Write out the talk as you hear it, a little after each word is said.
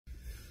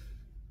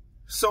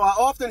So I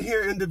often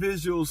hear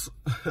individuals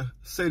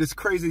say this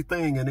crazy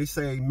thing, and they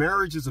say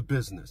marriage is a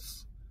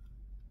business.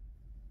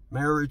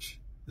 Marriage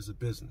is a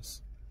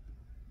business.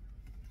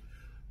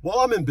 Well,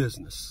 I'm in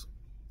business,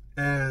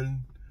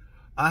 and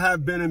I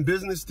have been in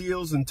business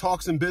deals and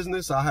talks in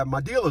business. I have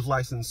my dealer's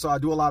license, so I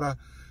do a lot of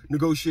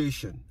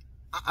negotiation.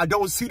 I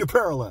don't see the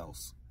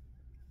parallels.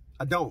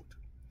 I don't.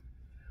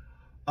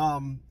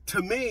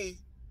 To me,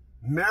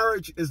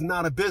 marriage is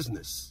not a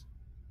business.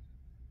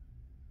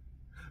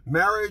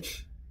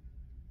 Marriage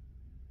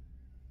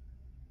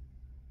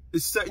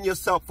is setting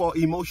yourself for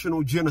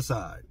emotional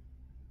genocide.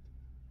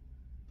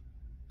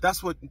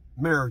 That's what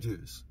marriage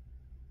is.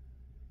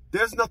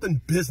 There's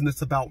nothing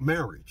business about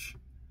marriage.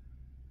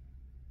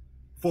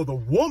 For the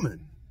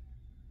woman,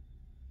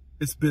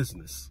 it's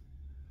business.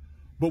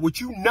 But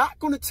what you're not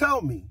going to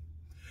tell me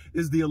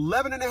is the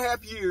 11 and a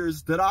half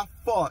years that I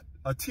fought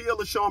Atia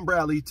LaShawn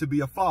Bradley to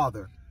be a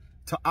father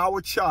to our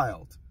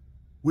child,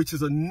 which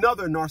is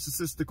another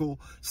narcissistical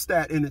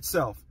stat in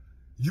itself.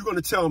 You're going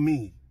to tell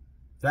me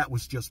that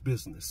was just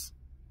business.